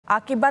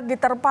Akibat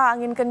diterpa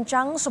angin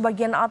kencang,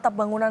 sebagian atap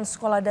bangunan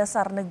Sekolah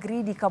Dasar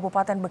Negeri di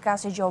Kabupaten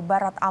Bekasi, Jawa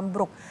Barat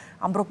ambruk.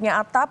 Ambruknya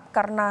atap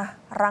karena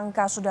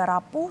rangka sudah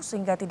rapuh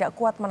sehingga tidak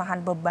kuat menahan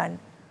beban.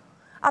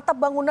 Atap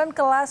bangunan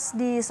kelas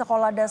di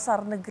Sekolah Dasar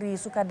Negeri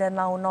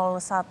Sukadanau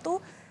 01,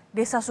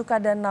 Desa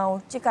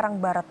Sukadanau, Cikarang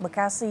Barat,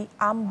 Bekasi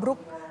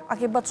ambruk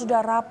akibat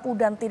sudah rapuh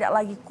dan tidak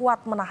lagi kuat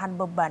menahan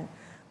beban.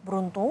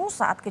 Beruntung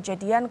saat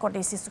kejadian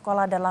kondisi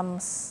sekolah dalam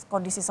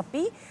kondisi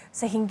sepi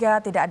sehingga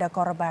tidak ada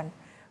korban.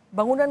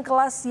 Bangunan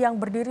kelas yang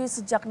berdiri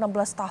sejak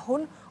 16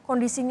 tahun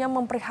kondisinya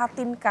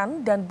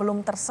memprihatinkan dan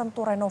belum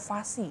tersentuh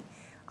renovasi.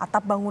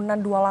 Atap bangunan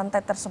 2 lantai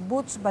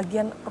tersebut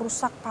sebagian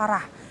rusak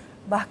parah.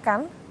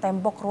 Bahkan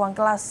tembok ruang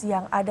kelas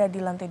yang ada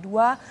di lantai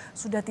 2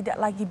 sudah tidak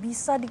lagi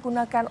bisa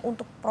digunakan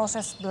untuk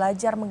proses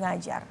belajar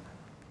mengajar.